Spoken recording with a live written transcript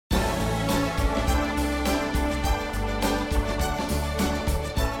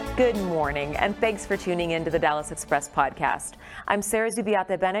Good morning, and thanks for tuning in to the Dallas Express podcast. I'm Sarah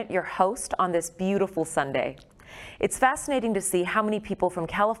Zubiate-Bennett, your host on this beautiful Sunday. It's fascinating to see how many people from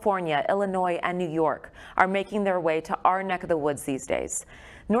California, Illinois, and New York are making their way to our neck of the woods these days.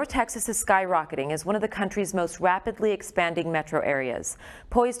 North Texas is skyrocketing as one of the country's most rapidly expanding metro areas,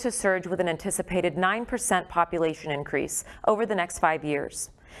 poised to surge with an anticipated 9% population increase over the next 5 years.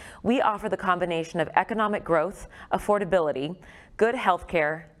 We offer the combination of economic growth, affordability, good health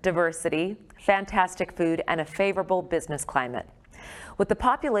care, diversity, fantastic food, and a favorable business climate. With the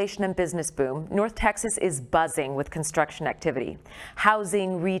population and business boom, North Texas is buzzing with construction activity.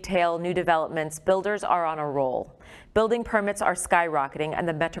 Housing, retail, new developments, builders are on a roll. Building permits are skyrocketing and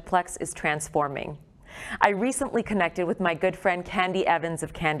the Metroplex is transforming. I recently connected with my good friend Candy Evans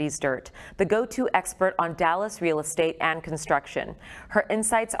of Candy's Dirt, the go-to expert on Dallas real estate and construction. Her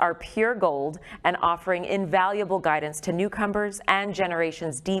insights are pure gold and offering invaluable guidance to newcomers and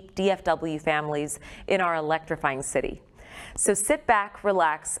generations deep DFW families in our electrifying city. So sit back,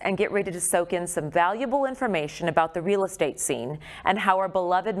 relax, and get ready to soak in some valuable information about the real estate scene and how our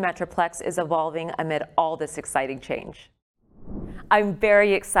beloved Metroplex is evolving amid all this exciting change. I'm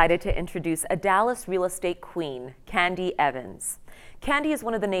very excited to introduce a Dallas real estate queen, Candy Evans. Candy is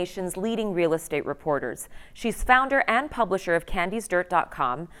one of the nation's leading real estate reporters. She's founder and publisher of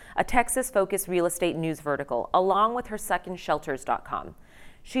CandysDirt.com, a Texas-focused real estate news vertical, along with her SecondShelters.com.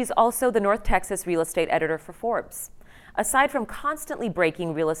 She's also the North Texas real estate editor for Forbes. Aside from constantly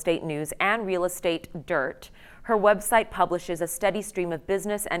breaking real estate news and real estate dirt, her website publishes a steady stream of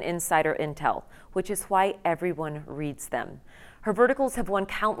business and insider intel, which is why everyone reads them. Her verticals have won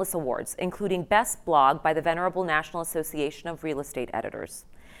countless awards, including Best Blog by the Venerable National Association of Real Estate Editors.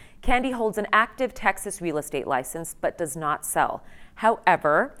 Candy holds an active Texas real estate license, but does not sell.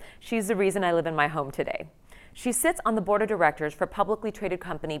 However, she's the reason I live in my home today. She sits on the board of directors for publicly traded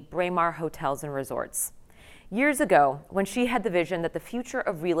company Braemar Hotels and Resorts. Years ago, when she had the vision that the future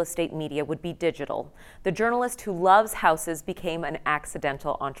of real estate media would be digital, the journalist who loves houses became an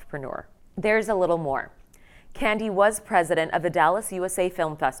accidental entrepreneur. There's a little more. Candy was president of the Dallas USA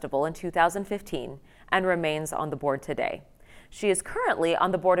Film Festival in 2015 and remains on the board today. She is currently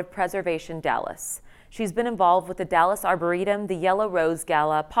on the board of Preservation Dallas. She's been involved with the Dallas Arboretum, the Yellow Rose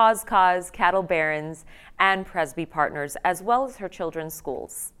Gala, Paws Cause, Cattle Barons, and Presby Partners, as well as her children's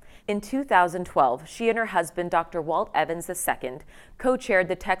schools. In 2012, she and her husband, Dr. Walt Evans II, co-chaired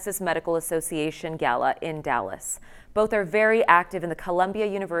the Texas Medical Association Gala in Dallas. Both are very active in the Columbia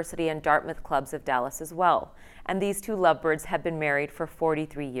University and Dartmouth clubs of Dallas as well. And these two lovebirds have been married for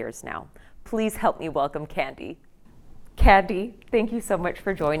 43 years now. Please help me welcome Candy. Candy, thank you so much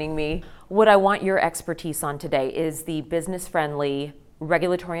for joining me. What I want your expertise on today is the business-friendly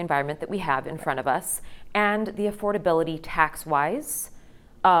regulatory environment that we have in front of us and the affordability tax-wise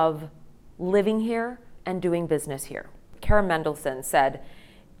of living here and doing business here. Kara Mendelsohn said,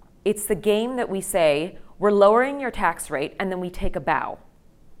 it's the game that we say, we're lowering your tax rate and then we take a bow.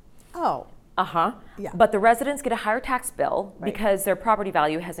 Oh. Uh-huh. Yeah. But the residents get a higher tax bill Right. because their property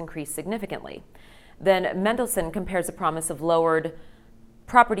value has increased significantly. Then Mendelsohn compares the promise of lowered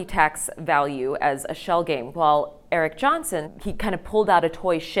property tax value as a shell game, while Eric Johnson, he kind of pulled out a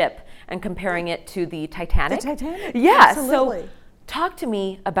toy ship and comparing it to the Titanic. The Titanic. Yeah. Absolutely. So talk to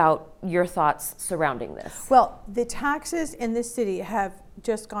me about your thoughts surrounding this. Well, the taxes in this city have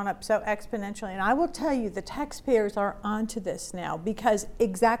just gone up so exponentially. And I will tell you, the taxpayers are onto this now because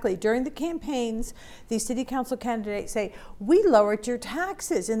exactly during the campaigns, these city council candidates say, we lowered your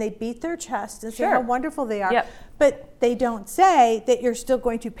taxes, and they beat their chest and say how wonderful they are. Yep. But they don't say that you're still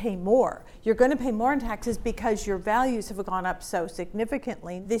going to pay more. You're going to pay more in taxes because your values have gone up so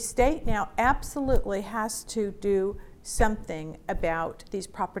significantly. The state now absolutely has to do something about these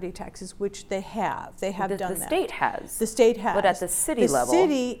property taxes, which they have. They have done that. The state has. The state has. But at the city level. The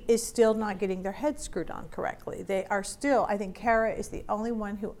city is still not getting their heads screwed on correctly. They are still, I think Kara is the only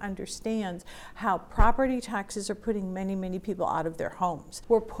one who understands how property taxes are putting many, many people out of their homes.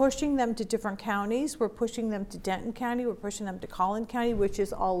 We're pushing them to different counties. We're pushing them to Denton County. We're pushing them to Collin County, which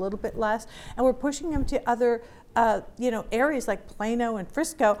is all a little bit less. And we're pushing them to other areas like Plano and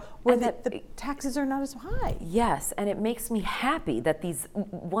Frisco where the taxes are not as high. Yes, and it makes me happy that these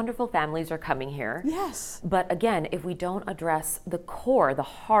wonderful families are coming here. Yes. But again, if we don't address the core, the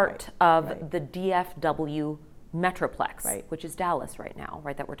heart of the DFW Metroplex, which is Dallas right now,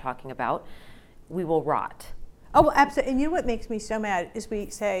 right, that we're talking about, we will rot. Oh, well, absolutely. And you know what makes me so mad is we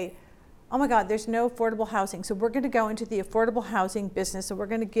say, oh my God, there's no affordable housing. So we're going to go into the affordable housing business. So we're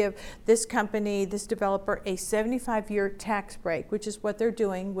going to give this company, this developer, a 75-year tax break, which is what they're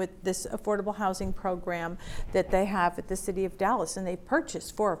doing with this affordable housing program that they have at the city of Dallas. And they've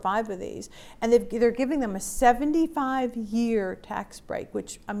purchased 4 or 5 of these. And they're giving them a 75-year tax break,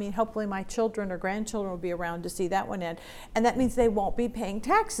 which, I mean, hopefully my children or grandchildren will be around to see that one end. And that means they won't be paying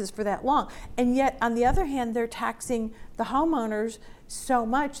taxes for that long. And yet, on the other hand, they're taxing the homeowners so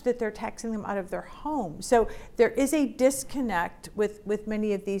much that they're taxing them out of their home. So there is a disconnect with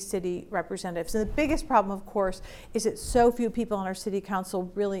many of these city representatives. And the biggest problem, of course, is that so few people on our city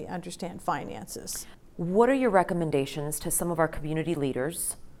council really understand finances. What are your recommendations to some of our community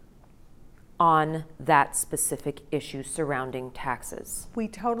leaders on that specific issue surrounding taxes? We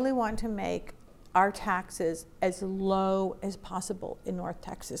totally want to make our taxes as low as possible in North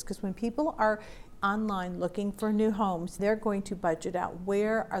Texas, because when people are online looking for new homes, they're going to budget out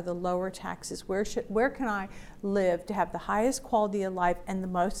where are the lower taxes, where can I live to have the highest quality of life and the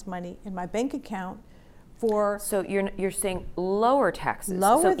most money in my bank account for. So you're saying lower taxes.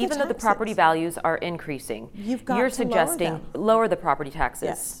 Lower so the even though the taxes. property values are increasing, You've got you're to suggesting lower the property taxes.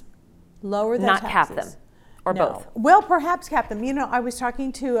 Yes. Lower the not taxes. cap them, or No. both. Well, perhaps cap them. You know, I was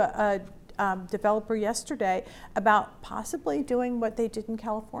talking to a developer yesterday about possibly doing what they did in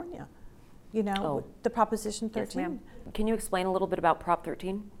California. You know, the Proposition 13. Yes, ma'am. Can you explain a little bit about Prop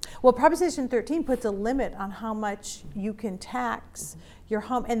 13? Well, Proposition 13 puts a limit on how much you can tax your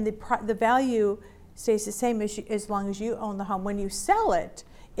home, and the value stays the same as long as you own the home. When you sell it,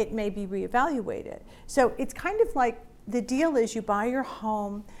 it may be reevaluated. So it's kind of like the deal is you buy your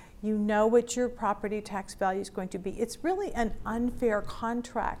home, you know what your property tax value is going to be. It's really an unfair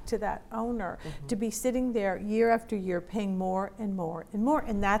contract to that owner to be sitting there year after year paying more and more and more.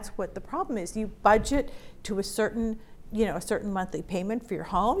 And that's what the problem is. You budget to a certain monthly payment for your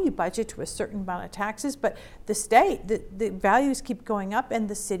home, you budget to a certain amount of taxes, but the values keep going up and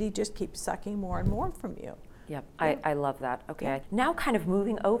the city just keeps sucking more and more from you. Yep, I love that. Okay. Yeah. Now kind of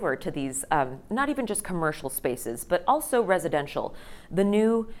moving over to these, not even just commercial spaces, but also residential. The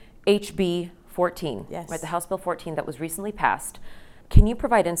new HB 14, yes. Right, the House Bill 14 that was recently passed. Can you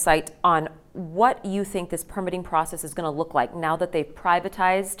provide insight on what you think this permitting process is going to look like now that they've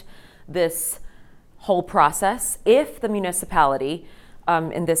privatized this whole process? If the municipality,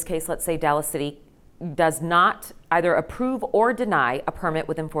 in this case, let's say Dallas City, does not either approve or deny a permit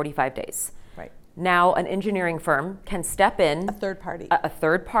within 45 days. Right. Now an engineering firm can step in. A third party. A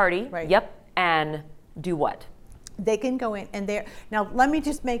third party, right. Yep, and do what? They can go in and now let me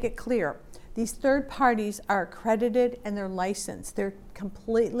just make it clear. These third parties are accredited and they're licensed. They're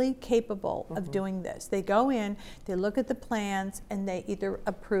completely capable of doing this. They go in, they look at the plans, and they either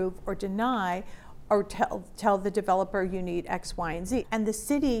approve or deny or tell the developer you need X, Y, and Z. And the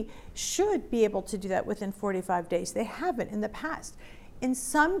city should be able to do that within 45 days. They haven't in the past. In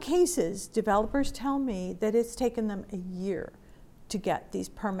some cases, developers tell me that it's taken them a year to get these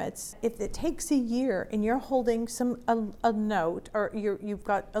permits. If it takes a year and you're holding a note or you've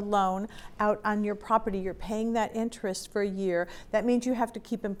got a loan out on your property, you're paying that interest for a year, that means you have to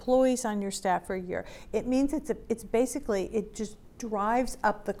keep employees on your staff for a year. It means it's basically, it just drives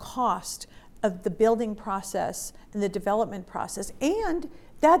up the cost of the building process and the development process, and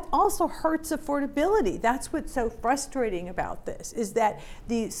that also hurts affordability. That's what's so frustrating about this, is that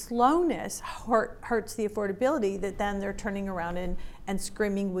the slowness hurts the affordability, that then they're turning around and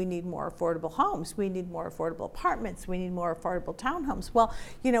screaming, we need more affordable homes, we need more affordable apartments, we need more affordable townhomes. Well,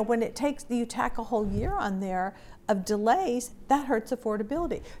 you know, when you tack a whole year on there of delays, that hurts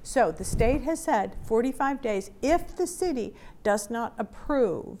affordability. So the state has said 45 days. If the city does not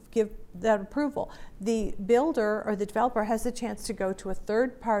give that approval, the builder or the developer has the chance to go to a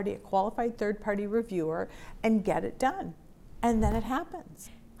third party, a qualified third party reviewer, and get it done. And then it happens.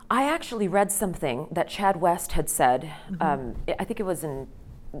 I actually read something that Chad West had said, I think it was in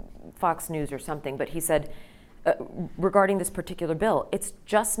Fox News or something, but he said, regarding this particular bill, it's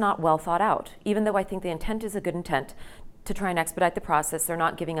just not well thought out. Even though I think the intent is a good intent to try and expedite the process, they're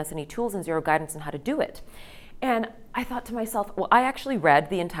not giving us any tools and zero guidance on how to do it. And I thought to myself, well, I actually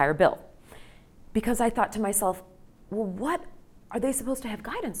read the entire bill because I thought to myself, well, what are they supposed to have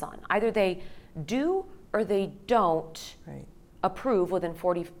guidance on? Either they do or they don't approve within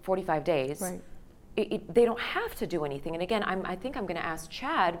 45 days. Right. They don't have to do anything. And again, I think I'm going to ask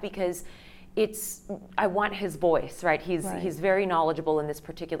Chad because I want his voice, right? He's very knowledgeable in this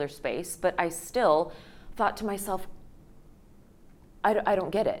particular space, but I still thought to myself, I don't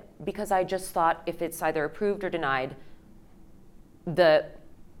get it, because I just thought if it's either approved or denied, the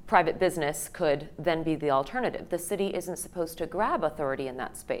private business could then be the alternative. The city isn't supposed to grab authority in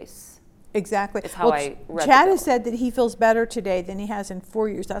that space. Exactly. Is how I read Chad the has bill. said that he feels better today than he has in 4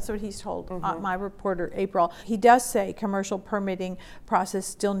 years. That's what he's told my reporter, April. He does say commercial permitting process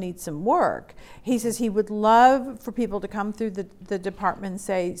still needs some work. He says he would love for people to come through the department and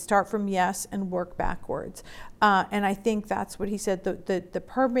say, start from yes and work backwards. And I think that's what he said. The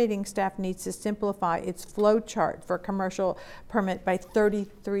permitting staff needs to simplify its flow chart for commercial permit by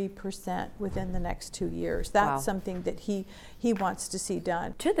 33% within the next 2 years. That's Wow. something that he wants to see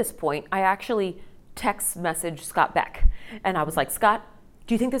done. To this point, I actually text messaged Scott Beck, and I was like, Scott,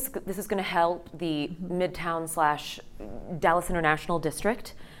 do you think this is going to help the Midtown/Dallas International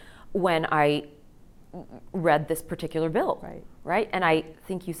District? When I read this particular bill, right? And I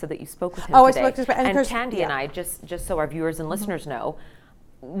think you said that you spoke with him Oh, today. I spoke to him, and Candy and I, just so our viewers and listeners know,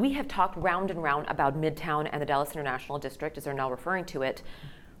 we have talked round and round about Midtown and the Dallas International District, as they're now referring to it,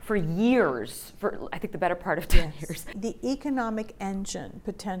 for years, for I think the better part of 10 years. The economic engine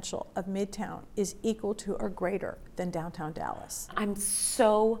potential of Midtown is equal to or greater than downtown Dallas. I'm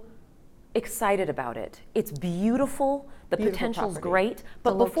so excited about it. It's beautiful. The Beautiful potential's property. great.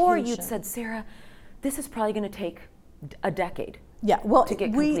 But The before you'd location. said, Sarah, this is probably going to take a decade. Yeah, well, to get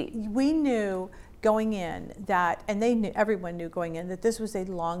we complete. knew going in that, and everyone knew going in that this was a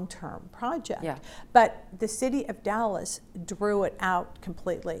long-term project. Yeah. But the city of Dallas drew it out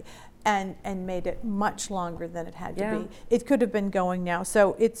completely and made it much longer than it had to Yeah. be. It could have been going now.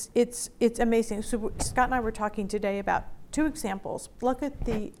 So it's amazing. So Scott and I were talking today about two examples. Look at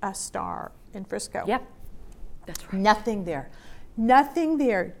the Star in Frisco. Yep, that's right. Nothing there. Nothing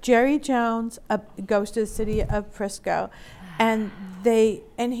there. Jerry Jones goes to the city of Frisco, and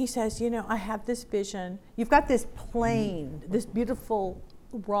he says, I have this vision. You've got this plain, this beautiful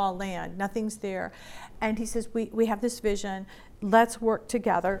raw land. Nothing's there. And he says, we have this vision. Let's work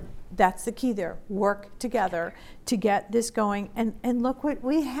together. That's the key there. Work together to get this going. And look what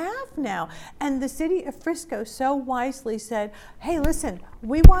we have now. And the city of Frisco so wisely said, hey, listen,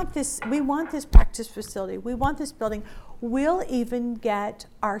 we want this practice facility. We want this building. We'll even get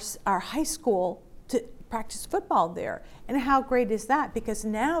our high school to practice football there. And how great is that? Because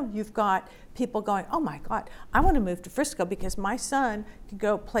now you've got people going, oh my God, I want to move to Frisco because my son can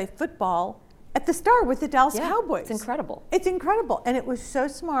go play football at the Star with the Dallas Cowboys. It's incredible. It's incredible. And it was so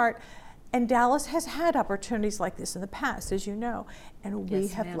smart. And Dallas has had opportunities like this in the past, as you know, and we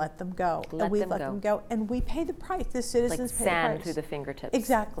Yes, have ma'am. let them go. Let We've them let go. them go. And we pay the price. The Like citizens pay the sand price. through the fingertips.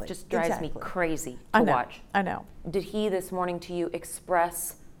 Exactly. Just drives me Exactly. crazy I to know. watch. I know. Did he this morning to you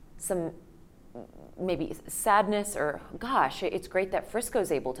express some maybe sadness or, gosh, it's great that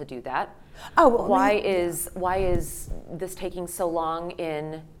Frisco's able to do that? Oh, well, why is this taking so long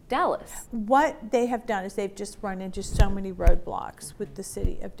in Dallas? What they have done is they've just run into so many roadblocks with the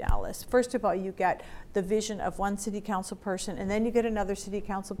city of Dallas. First of all, you get the vision of one city council person, and then you get another city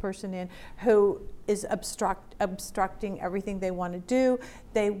council person in who is obstructing everything they want to do.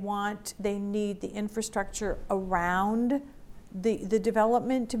 They need the infrastructure around the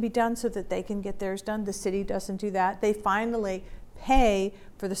development to be done so that they can get theirs done. The city doesn't do that. They finally pay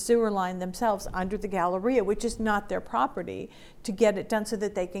for the sewer line themselves under the Galleria, which is not their property, to get it done so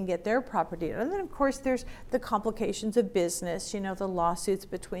that they can get their property. And then, of course, there's the complications of business, the lawsuits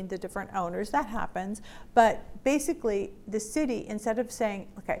between the different owners. That happens. But basically, the city, instead of saying,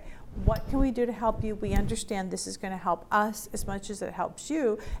 okay, what can we do to help you? We understand this is going to help us as much as it helps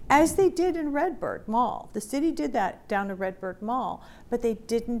you, as they did in Redbird Mall. The city did that down at Redbird Mall, but they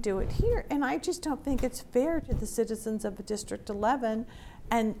didn't do it here. And I just don't think it's fair to the citizens of District 11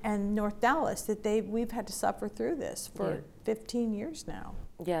 and North Dallas that we've had to suffer through this for 15 years now.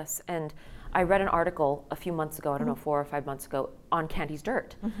 Yes, and I read an article a few months ago, I don't know, 4 or 5 months ago, on Candy's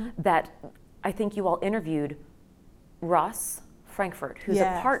Dirt, that I think you all interviewed Ross Frankfurt, who's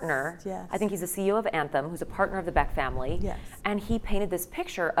a partner. Yes. I think he's the CEO of Anthem, who's a partner of the Beck family. Yes. And he painted this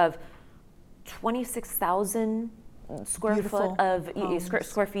picture of 26,000 square Beautiful foot of homes.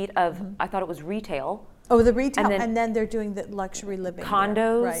 square feet of, I thought it was retail. Oh, the retail, And then- and then they're doing the luxury living there.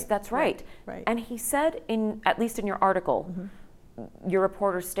 Condos, Right, that's right. Right. And he said, at least in your article, your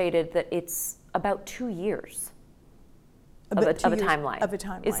reporter stated that it's about 2 years of a About 2 years timeline. of a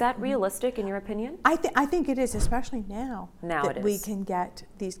timeline. Is that realistic in your opinion? I think it is, especially now. Now that it we is. can get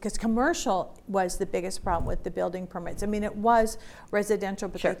these, because commercial was the biggest problem with the building permits. I mean, it was residential,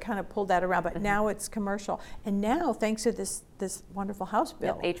 but Sure. they kind of pulled that around. But now it's commercial, and now thanks to this wonderful House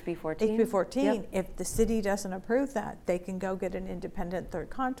bill, HB 14. HB 14. Yep. If the city doesn't approve that, they can go get an independent third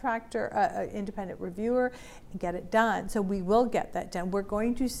contractor, independent reviewer, and get it done. So we will get that done. We're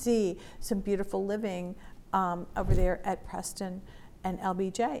going to see some beautiful living over there at Preston and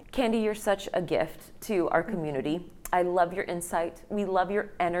LBJ. Candy, you're such a gift to our community. I love your insight. We love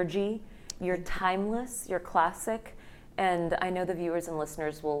your energy. You're timeless, you're classic, and I know the viewers and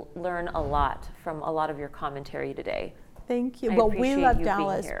listeners will learn a lot from a lot of your commentary today. Thank you. I Well, we appreciate love you being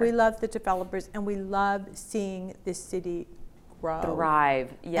Dallas. here. We love the developers, and we love seeing this city grow.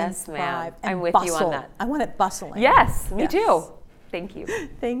 Thrive. and Yes, ma'am. thrive and I'm with you bustle. on that. I want it bustling. Yes, me Yes. too. Thank you.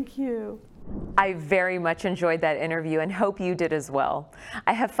 Thank you. I very much enjoyed that interview and hope you did as well.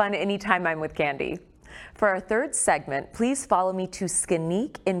 I have fun anytime I'm with Candy. For our third segment, please follow me to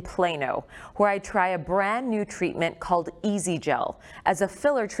Skinique in Plano, where I try a brand new treatment called Easy Gel as a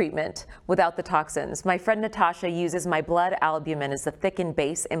filler treatment without the toxins. My friend Natasha uses my blood albumin as a thickened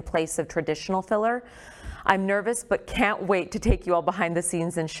base in place of traditional filler. I'm nervous, but can't wait to take you all behind the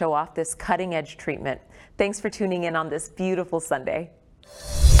scenes and show off this cutting edge treatment. Thanks for tuning in on this beautiful Sunday.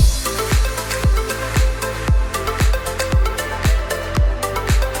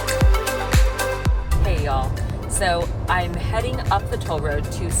 Hey y'all, so I'm heading up the toll road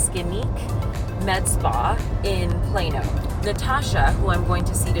to Skinique Med Spa in Plano. Natasha, who I'm going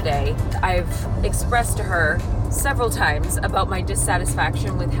to see today, I've expressed to her several times about my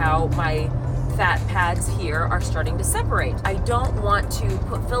dissatisfaction with how my fat pads here are starting to separate. I don't want to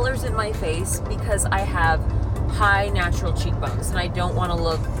put fillers in my face because I have high natural cheekbones and I don't want to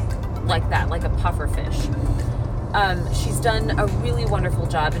look like that, like a puffer fish. She's done a really wonderful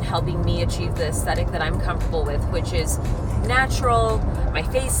job in helping me achieve the aesthetic that I'm comfortable with, which is natural, my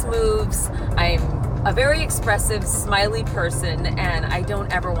face moves, I'm a very expressive, smiley person, and I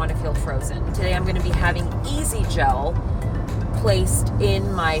don't ever want to feel frozen. Today I'm going to be having Easy Gel placed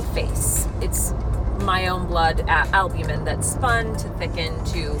in my face. It's my own blood albumin that's spun to thicken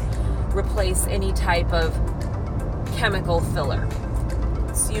to replace any type of chemical filler.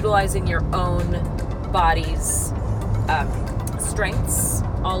 It's utilizing your own body's strengths.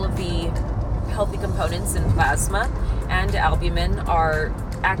 All of the healthy components in plasma and albumin are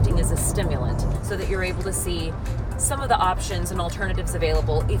acting as a stimulant so that you're able to see some of the options and alternatives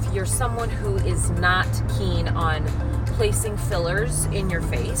available if you're someone who is not keen on placing fillers in your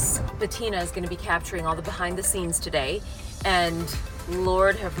face. Bettina is going to be capturing all the behind the scenes today, and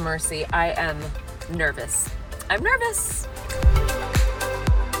Lord have mercy, I am nervous. I'm nervous.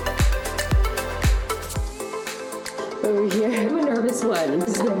 Over here. I'm a nervous one.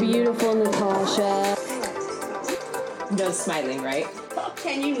 This is the beautiful Natasha. No smiling, right?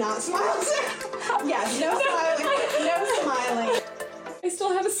 Can you not smile, sir? Yes, no smiling. No smiling. I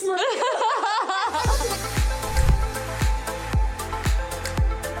still have a smirk.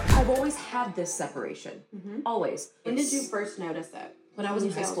 I've always had this separation. Always. When did you first notice it? When I was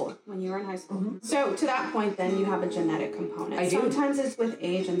in high school. When you were in high school. So to that point, then you have a genetic component. I do. Sometimes it's with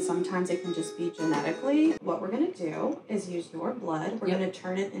age, and sometimes it can just be genetically. What we're gonna do is use your blood. We're gonna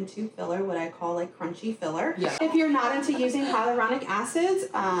turn it into filler, what I call like crunchy filler. Yeah. If you're not into using hyaluronic acids,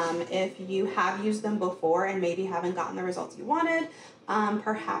 if you have used them before and maybe haven't gotten the results you wanted,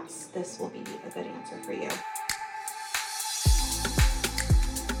 perhaps this will be a good answer for you.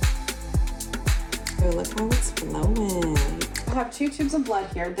 So look how it's flowing. I have 2 tubes of blood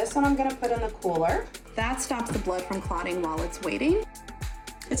here. This one I'm gonna put in the cooler. That stops the blood from clotting while it's waiting.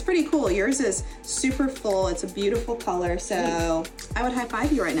 It's pretty cool. Yours is super full. It's a beautiful color. So I would high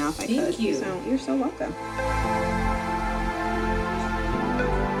five you right now if I could. Thank you. So you're so welcome.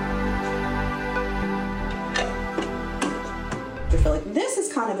 I feel like this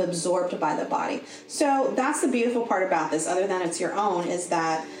is kind of absorbed by the body. So that's the beautiful part about this, other than it's your own, is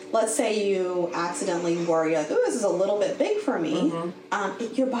that let's say you accidentally worry like, oh, this is a little bit big for me.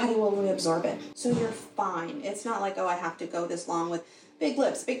 Your body will reabsorb it. So you're fine. It's not like, oh, I have to go this long with big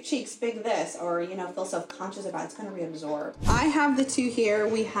lips, big cheeks, big this, or, you know, feel self-conscious about it. It's going to reabsorb. I have the 2 here.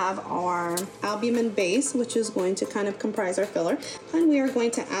 We have our albumin base, which is going to kind of comprise our filler, and we are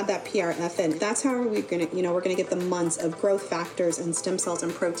going to add that PRF in. That's how we're going to, we're going to get the months of growth factors and stem cells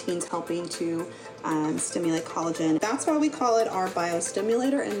and proteins helping to stimulate collagen. That's why we call it our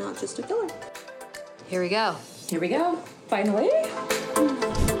biostimulator and not just a filler. Here we go. Here we go. Finally.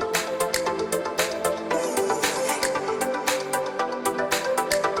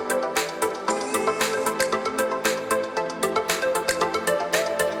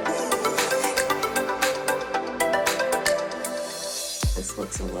 This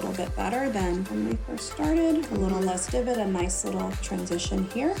looks a little bit better than when we first started. A little less divot, a nice little transition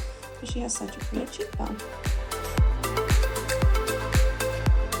here. She has such a pretty cheekbone.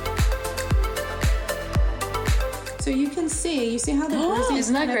 So you can see, how the bruising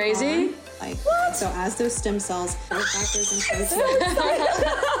Isn't that kind of crazy? gone? like. What? So as those stem cells, growth factors and proteins.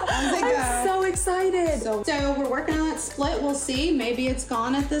 I'm so excited. So we're working on that split. We'll see. Maybe it's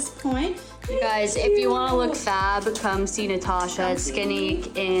gone at this point. You guys, if you want to look fab, come see Natasha at Skinny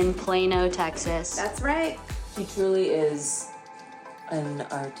in Plano, Texas. That's right. She truly is an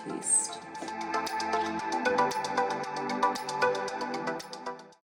artiste.